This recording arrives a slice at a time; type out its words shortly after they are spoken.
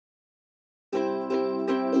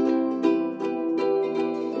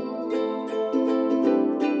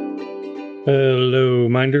Hello,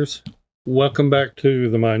 minders. Welcome back to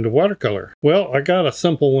the Mind of Watercolor. Well, I got a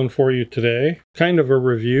simple one for you today. Kind of a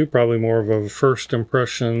review, probably more of a first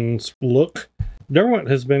impressions look. Derwent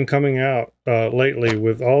has been coming out lately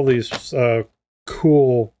with all these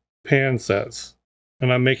cool pan sets.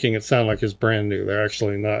 And I'm making it sound like it's brand new. They're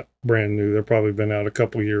actually not brand new. They've probably been out a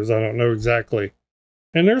couple years. I don't know exactly.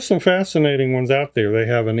 And there's some fascinating ones out there. They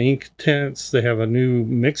have an ink tints. They have a new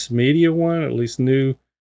mixed media one, at least new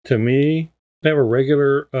to me. They have a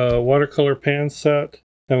regular watercolor pan set.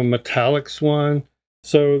 They have a metallics one.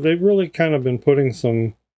 So they've really kind of been putting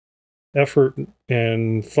some effort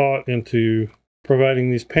and thought into providing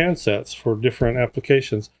these pan sets for different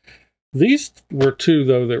applications. These were two,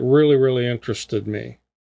 though, that really interested me.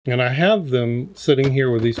 And I have them sitting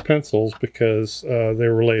here with these pencils because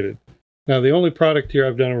they're related. Now, the only product here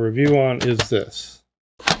I've done a review on is this,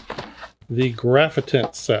 the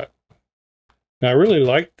Graphitint set. Now, I really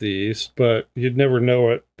like these, but you'd never know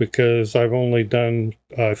it because I've only done,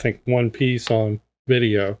 I think, one piece on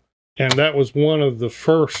video. And that was one of the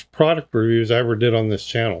first product reviews I ever did on this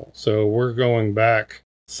channel. So we're going back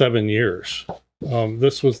 7 years.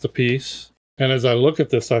 This was the piece. And as I look at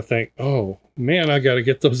this, I think, oh, man, I got to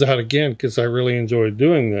get those out again because I really enjoyed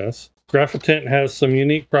doing this. Graphitint has some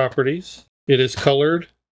unique properties. It is colored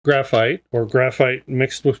graphite, or graphite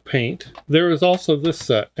mixed with paint. There is also this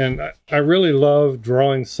set, and I really love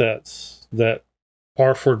drawing sets that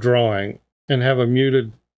are for drawing and have a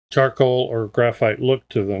muted charcoal or graphite look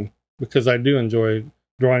to them, because I do enjoy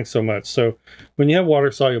drawing so much. So when you have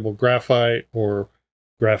water-soluble graphite or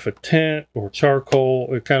graphitint or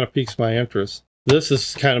charcoal, it kind of piques my interest. This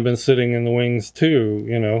has kind of been sitting in the wings too,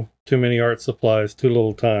 you know, too many art supplies, too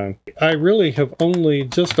little time. I really have only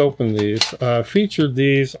just opened these. Featured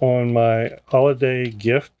these on my holiday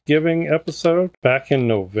gift giving episode back in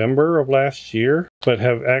November of last year, but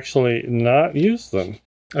have actually not used them.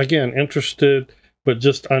 Again, interested, but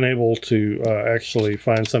just unable to actually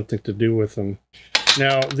find something to do with them.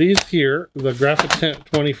 Now, these here, the Graphitint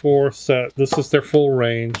 24 set, this is their full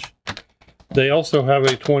range. They also have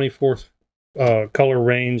a 24 color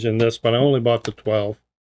range in this, but I only bought the 12.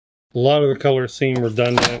 A lot of the colors seem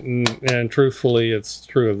redundant, and truthfully, it's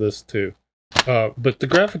true of this too. But the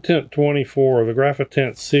Graphitint 24, the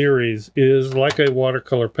Graphitint series, is like a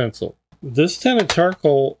watercolor pencil. This tinted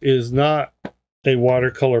charcoal is not a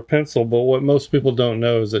watercolor pencil, but what most people don't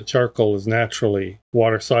know is that charcoal is naturally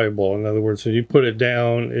water soluble. In other words, if you put it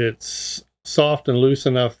down, it's soft and loose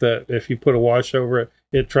enough that if you put a wash over it,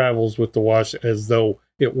 it travels with the wash as though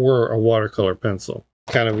it were a watercolor pencil.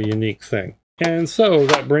 Kind of a unique thing. And so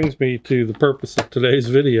that brings me to the purpose of today's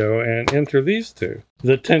video, and enter these two.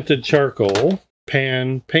 The Tinted Charcoal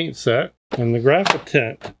Pan Paint Set and the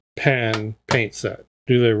Graphitint Pan Paint Set.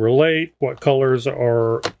 Do they relate? What colors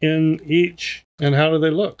are in each? And how do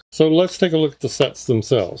they look? So let's take a look at the sets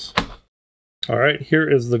themselves. All right, here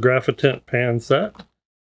is the Graphitint Pan Set.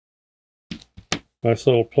 Nice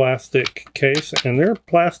little plastic case. And their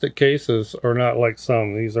plastic cases are not like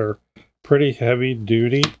some. These are pretty heavy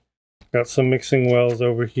duty. Got some mixing wells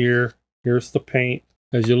over here. Here's the paint.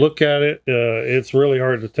 As you look at it, it's really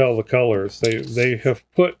hard to tell the colors. They have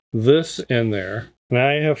put this in there. And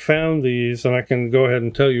I have found these, and I can go ahead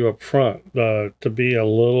and tell you up front, to be a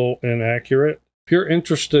little inaccurate. If you're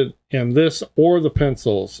interested in this or the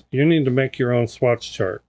pencils, you need to make your own swatch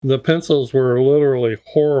chart. The pencils were literally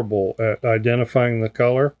horrible at identifying the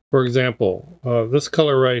color. For example, this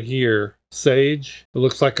color right here, Sage, it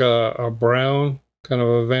looks like a brown, kind of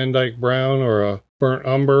a Van Dyke brown or a burnt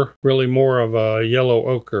umber, really more of a yellow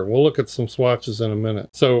ochre. We'll look at some swatches in a minute.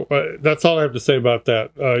 So that's all I have to say about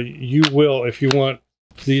that. You will, if you want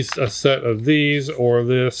a set of these or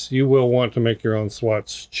this, you will want to make your own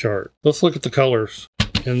swatch chart. Let's look at the colors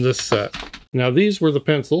in this set. Now, these were the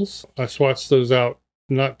pencils. I swatched those out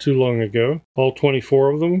not too long ago, all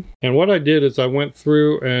 24 of them. And what I did is I went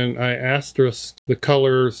through and I asterisked the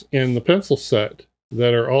colors in the pencil set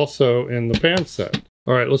that are also in the pan set.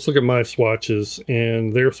 All right, let's look at my swatches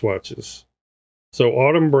and their swatches. So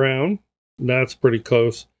autumn brown, that's pretty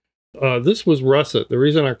close. This was russet. The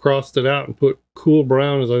reason I crossed it out and put cool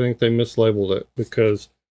brown is I think they mislabeled it because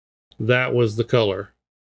that was the color.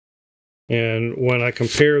 And when I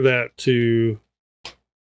compare that to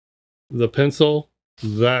the pencil,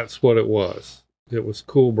 that's what it was. It was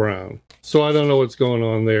cool brown. So I don't know what's going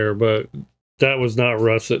on there, but that was not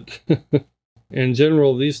russet. In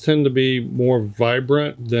general, these tend to be more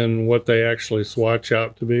vibrant than what they actually swatch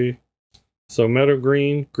out to be. So meadow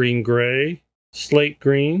green, green gray, slate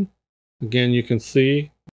green. Again, you can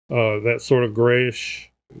see that sort of grayish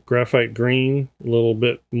graphite green, a little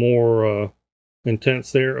bit more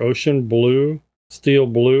intense there. Ocean blue, steel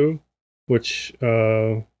blue, which,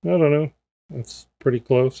 I don't know. That's pretty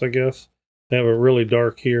close, I guess. They have a really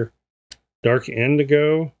dark here. Dark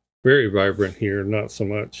indigo, very vibrant here, not so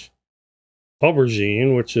much.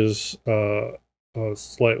 Aubergine, which is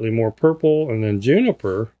slightly more purple, and then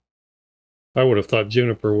juniper. I would have thought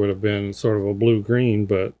juniper would have been sort of a blue-green,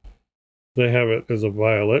 but they have it as a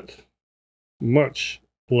violet. Much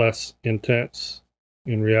less intense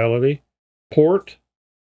in reality. Port,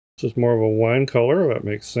 which is more of a wine color, that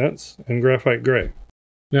makes sense, and graphite gray.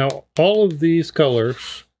 Now, all of these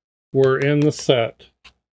colors were in the set,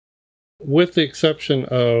 with the exception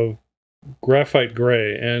of graphite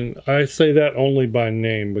gray, and I say that only by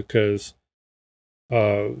name because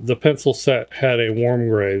the pencil set had a warm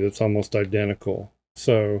gray that's almost identical.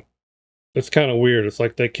 So it's kind of weird. It's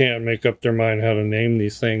like they can't make up their mind how to name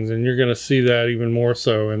these things, and you're going to see that even more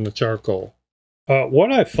so in the charcoal.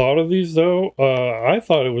 What I thought of these, though, I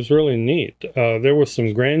thought it was really neat. There was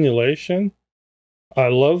some granulation. I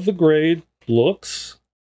love the grade looks.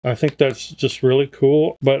 I think that's just really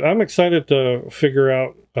cool. But I'm excited to figure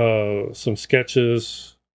out some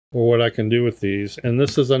sketches or what I can do with these. And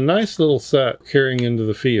this is a nice little set carrying into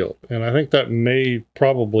the field. And I think that may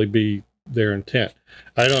probably be their intent.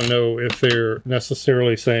 I don't know if they're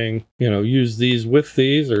necessarily saying, you know, use these with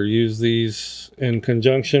these or use these in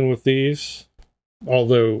conjunction with these.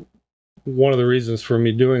 Although one of the reasons for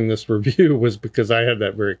me doing this review was because I had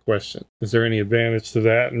that very question. Is there any advantage to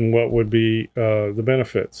that, and what would be the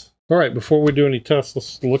benefits? All right, before we do any tests,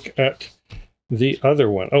 let's look at the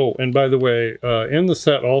other one. Oh, and by the way, in the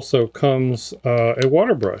set also comes a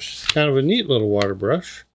water brush. Kind of a neat little water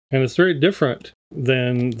brush, and it's very different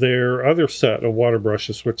than their other set of water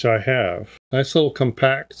brushes, which I have. Nice little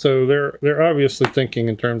compact. So they're obviously thinking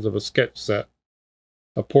in terms of a sketch set.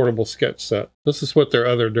 A portable sketch set. This is what their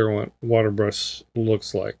other Derwent water brush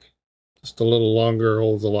looks like. Just a little longer,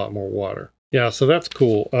 holds a lot more water. Yeah, so that's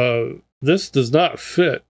cool. This does not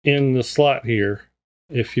fit in the slot here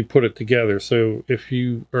if you put it together. So if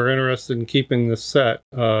you are interested in keeping this set,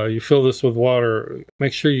 you fill this with water.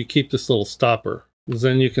 Make sure you keep this little stopper, because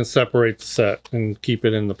then you can separate the set and keep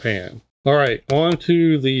it in the pan. All right, on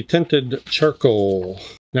to the tinted charcoal.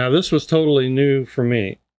 Now this was totally new for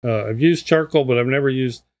me. I've used charcoal, but I've never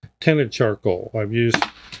used tinted charcoal. I've used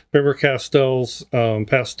Faber-Castell's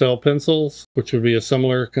pastel pencils, which would be a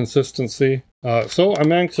similar consistency. So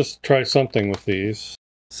I'm anxious to try something with these.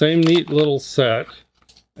 Same neat little set.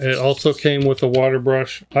 It also came with a water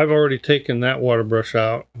brush. I've already taken that water brush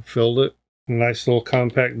out and filled it. Nice little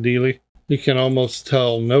compact dealie. You can almost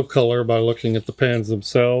tell no color by looking at the pans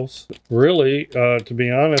themselves. Really, to be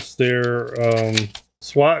honest, their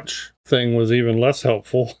swatch thing was even less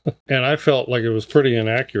helpful, and I felt like it was pretty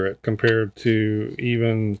inaccurate compared to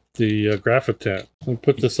even the Graphitint. I'll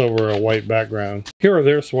put this over a white background. Here are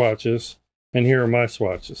their swatches, and here are my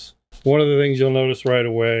swatches. One of the things you'll notice right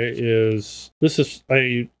away is this is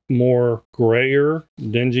a more grayer,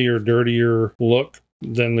 dingier, dirtier look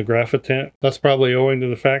than the Graphitint. That's probably owing to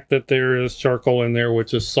the fact that there is charcoal in there,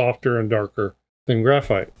 which is softer and darker than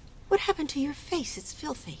graphite. What happened to your face? It's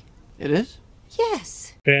filthy. It is?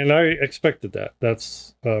 Yes. And I expected that.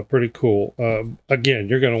 That's pretty cool. Again,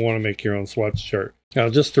 you're going to want to make your own swatch chart. Now,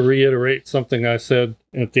 just to reiterate something I said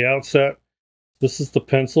at the outset, this is the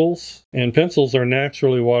pencils, and pencils are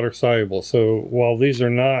naturally water soluble. So while these are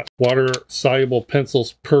not water soluble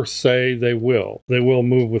pencils per se, they will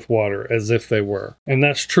move with water as if they were. And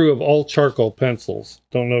that's true of all charcoal pencils.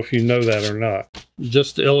 Don't know if you know that or not.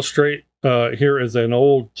 Just to illustrate, here is an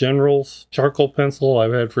old General's charcoal pencil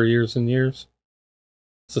I've had for years and years.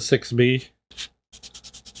 It's a 6B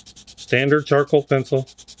standard charcoal pencil.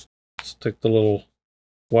 Let's take the little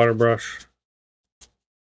water brush.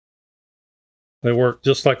 They work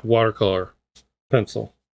just like a watercolor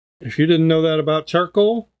pencil. If you didn't know that about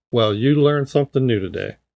charcoal, well, you learned something new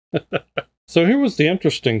today. So here was the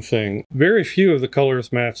interesting thing. Very few of the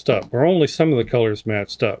colors matched up, or only some of the colors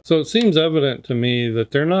matched up. So it seems evident to me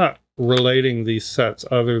that they're not relating these sets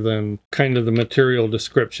other than kind of the material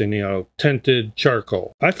description, you know, tinted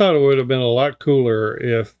charcoal. I thought it would have been a lot cooler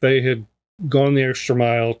if they had gone the extra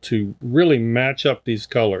mile to really match up these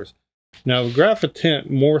colors. Now, the Graphitint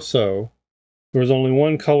more so. There was only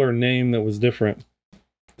one color name that was different.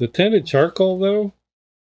 The tinted charcoal, though,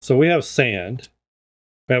 so we have sand.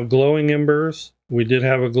 We have glowing embers. We did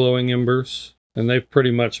have a glowing embers, and they've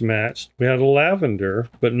pretty much matched. We had a lavender,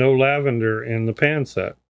 but no lavender in the pan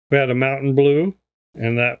set. We had a mountain blue,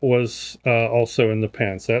 and that was also in the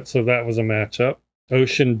pan set, so that was a matchup.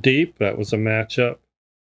 Ocean deep, that was a matchup.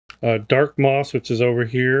 Dark moss, which is over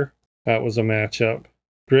here, that was a matchup.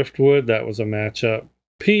 Driftwood, that was a matchup.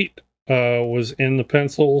 Peat was in the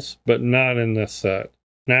pencils, but not in this set.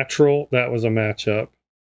 Natural, that was a matchup.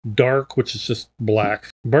 Dark, which is just black.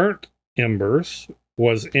 Burnt Embers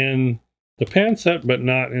was in the pan set, but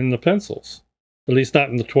not in the pencils. At least not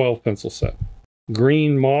in the 12 pencil set.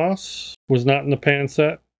 Green Moss was not in the pan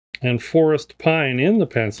set. And Forest Pine in the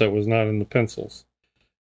pan set was not in the pencils.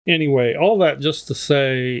 Anyway, all that just to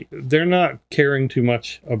say, they're not caring too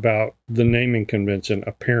much about the naming convention,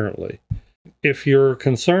 apparently. If you're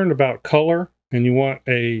concerned about color and you want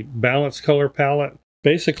a balanced color palette,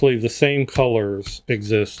 basically the same colors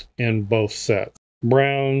exist in both sets.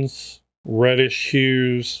 Browns, reddish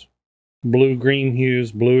hues, blue-green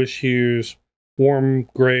hues, bluish hues, warm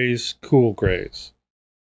grays, cool grays.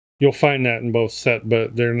 You'll find that in both sets,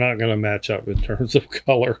 but they're not going to match up in terms of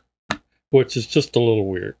color, which is just a little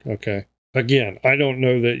weird, okay? Again, I don't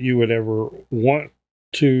know that you would ever want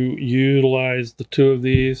to utilize the two of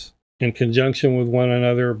these in conjunction with one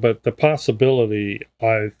another, but the possibility,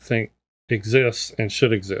 I think, exists and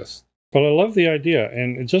should exist. But I love the idea,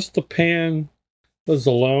 and just the pan was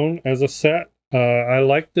alone as a set. I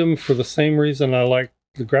like them for the same reason I like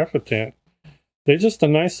the Graphitint. They're just a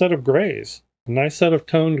nice set of grays, a nice set of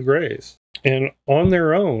toned grays. And on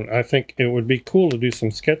their own, I think it would be cool to do some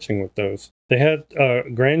sketching with those. They had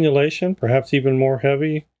granulation, perhaps even more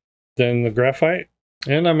heavy than the graphite.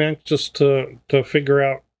 And I'm anxious to figure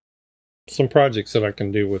out some projects that I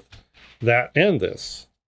can do with that and this.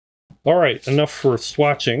 All right, enough for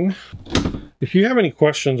swatching. If you have any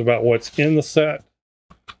questions about what's in the set,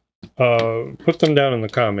 put them down in the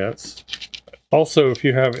comments. Also, if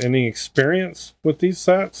you have any experience with these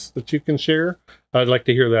sets that you can share, I'd like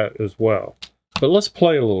to hear that as well. But let's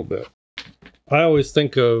play a little bit. I always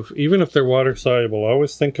think of, even if they're water soluble, I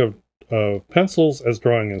always think of pencils as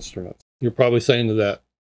drawing instruments. You're probably saying to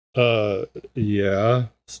that, yeah,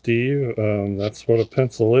 Steve, that's what a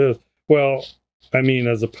pencil is. Well, I mean,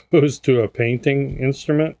 as opposed to a painting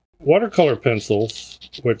instrument. Watercolor pencils,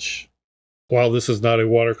 which, while this is not a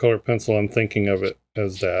watercolor pencil, I'm thinking of it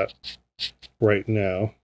as that right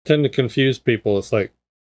now, tend to confuse people. It's like,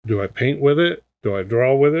 do I paint with it? Do I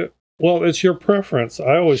draw with it? Well, it's your preference.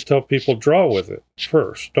 I always tell people draw with it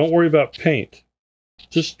first. Don't worry about paint.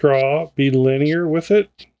 Just draw, be linear with it.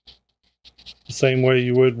 The same way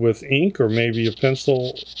you would with ink or maybe a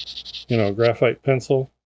pencil, you know, a graphite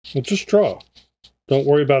pencil. But just draw. Don't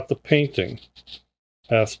worry about the painting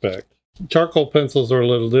aspect. Charcoal pencils are a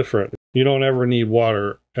little different. You don't ever need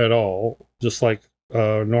water at all, just like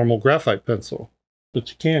a normal graphite pencil, but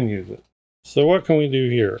you can use it. So what can we do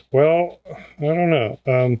here? Well, I don't know.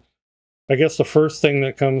 I guess the first thing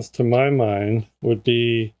that comes to my mind would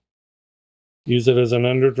be use it as an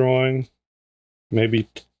underdrawing, maybe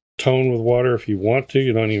tone with water if you want to.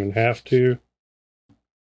 You don't even have to.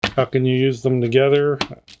 How can you use them together?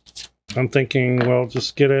 I'm thinking, well,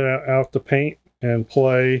 just get it out the paint and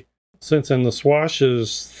play. Since in the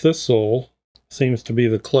swashes, Thistle seems to be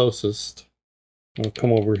the closest. I'll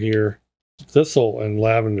come over here. Thistle and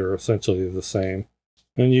lavender are essentially the same.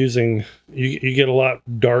 And using, you get a lot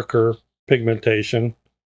darker pigmentation,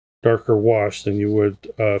 darker wash than you would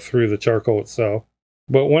through the charcoal itself.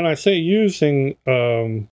 But when I say using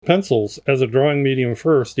pencils as a drawing medium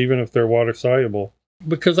first, even if they're water soluble,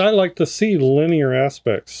 because I like to see linear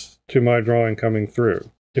aspects to my drawing coming through.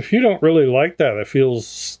 If you don't really like that, it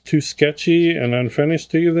feels too sketchy and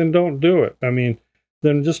unfinished to you, then don't do it. I mean,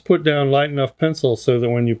 then just put down light enough pencil so that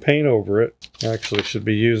when you paint over it, I actually should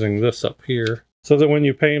be using this up here, so that when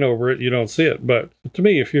you paint over it, you don't see it. But to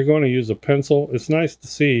me, if you're going to use a pencil, it's nice to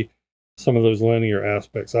see some of those linear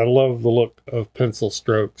aspects. I love the look of pencil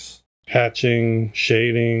strokes, hatching,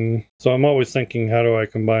 shading. So I'm always thinking, how do I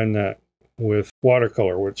combine that with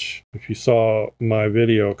watercolor, which if you saw my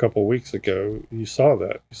video a couple weeks ago, you saw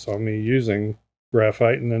that. You saw me using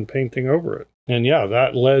graphite and then painting over it. And yeah,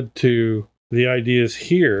 that led to the ideas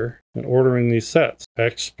here and ordering these sets.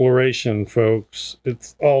 Exploration, folks.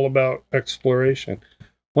 It's all about exploration.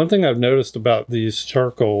 One thing I've noticed about these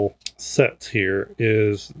charcoal sets here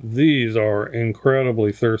is these are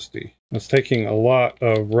incredibly thirsty. It's taking a lot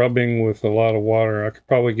of rubbing with a lot of water. I could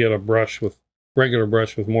probably get a brush with regular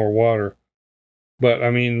brush with more water. But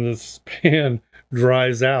I mean, this pan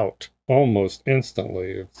dries out almost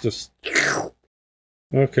instantly. It's just,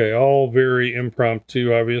 okay, all very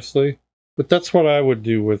impromptu, obviously. But that's what I would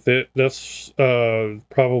do with it. That's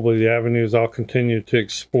probably the avenues I'll continue to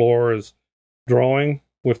explore, is drawing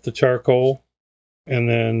with the charcoal and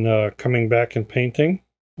then coming back and painting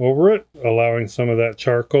over it, allowing some of that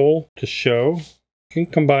charcoal to show. You can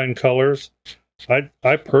combine colors.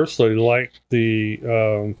 I personally like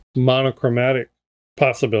the monochromatic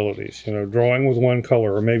possibilities, you know, drawing with one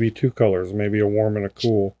color or maybe two colors, maybe a warm and a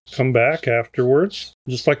cool. Come back afterwards,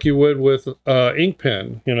 just like you would with ink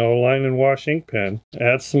pen, you know, line and wash ink pen.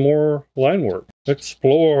 Add some more line work.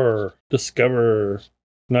 Explore, discover.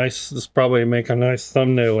 Nice, this probably make a nice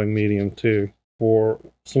thumbnailing medium too for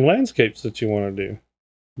some landscapes that you want to do.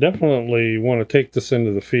 Definitely want to take this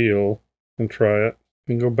into the field and try it.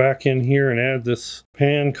 You can go back in here and add this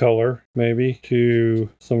pan color maybe to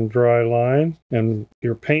some dry line, and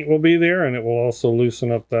your paint will be there, and it will also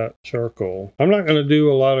loosen up that charcoal. I'm not going to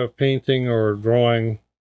do a lot of painting or drawing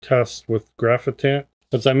tests with Graphitint.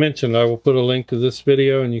 As I mentioned, I will put a link to this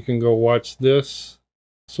video and you can go watch this.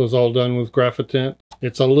 This was all done with Graphitint.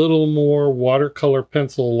 It's a little more watercolor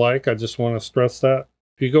pencil like. I just want to stress that.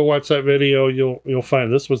 If you go watch that video, you'll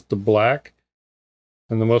find this was the black,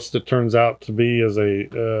 and the most it turns out to be is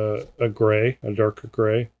a gray, a darker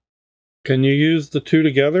gray. Can you use the two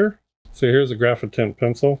together? So here's a Graphitint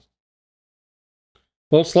pencil.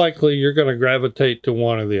 Most likely you're going to gravitate to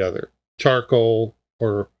one or the other, charcoal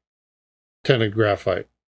or tinted graphite.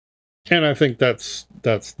 And I think that's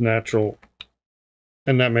natural,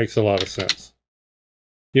 and that makes a lot of sense.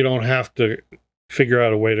 You don't have to figure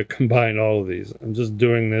out a way to combine all of these. I'm just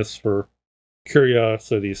doing this for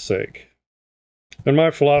curiosity's sake. And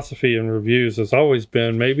my philosophy in reviews has always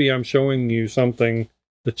been, maybe I'm showing you something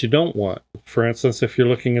that you don't want. For instance, if you're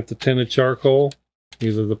looking at the tinted charcoal,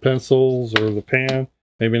 either the pencils or the pan,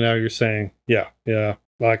 maybe now you're saying, yeah,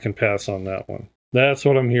 I can pass on that one. That's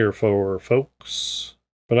what I'm here for, folks.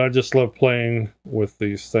 But I just love playing with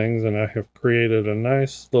these things, and I have created a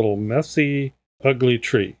nice little messy, ugly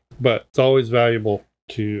tree. But it's always valuable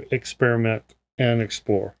to experiment and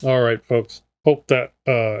explore. All right, folks. Hope that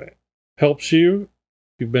helps you.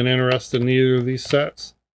 If you've been interested in either of these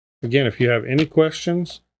sets. Again, if you have any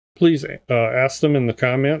questions, please ask them in the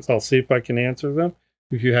comments. I'll see if I can answer them.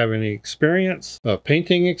 If you have any experience,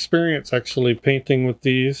 painting experience, actually painting with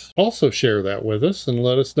these, also share that with us and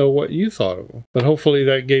let us know what you thought of them. But hopefully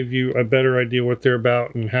that gave you a better idea what they're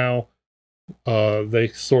about and how they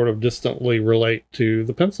sort of distantly relate to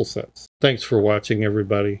the pencil sets. Thanks for watching,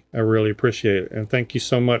 everybody. I really appreciate it. And thank you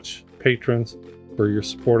so much, patrons, for your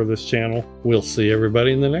support of this channel. We'll see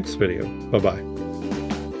everybody in the next video. Bye-bye.